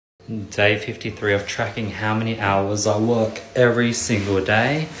day 53 of tracking how many hours I work every single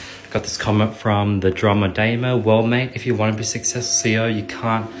day. Got this comment from the drummer Damo. Well, mate, if you want to be a successful CEO, you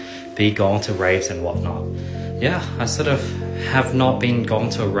can't be going to raves and whatnot. Yeah, I sort of have not been going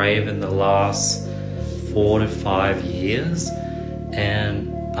to a rave in the last 4 to 5 years.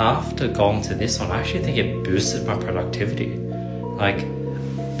 And after going to this one, I actually think it boosted my productivity. Like,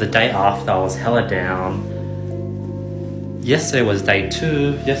 the day after, I was hella down. Yesterday was day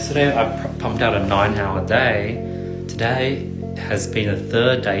 2. Yesterday, I pumped out a 9-hour day. Today has been the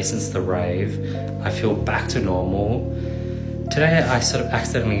 3rd day since the rave. I feel back to normal. Today, I sort of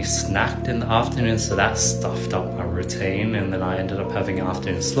accidentally snacked in the afternoon, so that stuffed up my routine, and then I ended up having an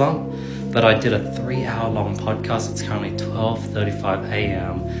afternoon slump. But I did a 3-hour long podcast. It's currently 12:35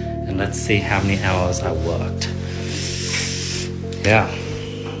 a.m. and let's see how many hours I worked. Yeah.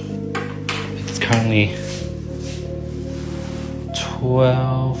 It's currently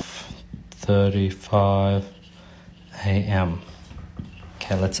 12:35 a.m.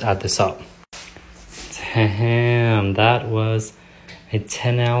 Okay, let's add this up. Damn, that was a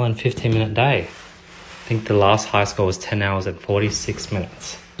 10-hour and 15-minute day. I think the last high score was 10 hours and 46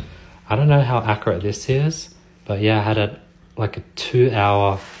 minutes. I don't know how accurate this is, but yeah, I had a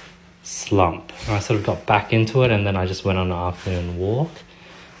 2-hour slump. And I sort of got back into it, and then I just went on an afternoon walk.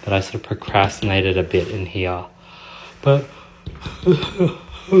 But I sort of procrastinated a bit in here. But I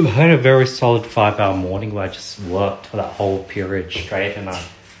had a very solid 5-hour morning where I just worked for that whole period straight, and I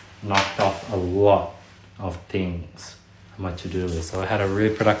knocked off a lot of things on my to-do list. So I had a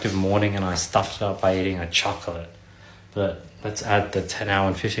really productive morning, and I stuffed it up by eating a chocolate. But let's add the 10 hour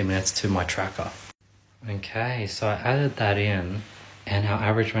and 15 minutes to my tracker. Okay, so I added that in, and our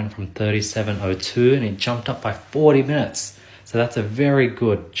average went from 37.02 and it jumped up by 40 minutes. So that's a very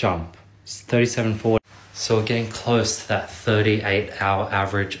good jump. It's 37.40. So we're getting close to that 38-hour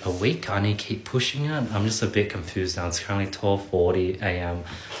average a week. I need to keep pushing it. I'm just a bit confused now. It's currently 12:40 a.m.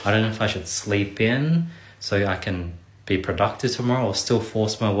 I don't know if I should sleep in so I can be productive tomorrow, or still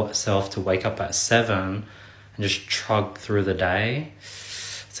force myself to wake up at 7 and just trug through the day.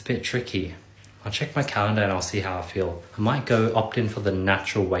 It's a bit tricky. I'll check my calendar and I'll see how I feel. I might go opt in for the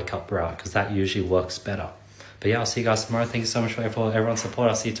natural wake up route because that usually works better. But yeah, I'll see you guys tomorrow. Thank you so much for everyone's support.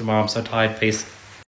 I'll see you tomorrow. I'm so tired. Peace.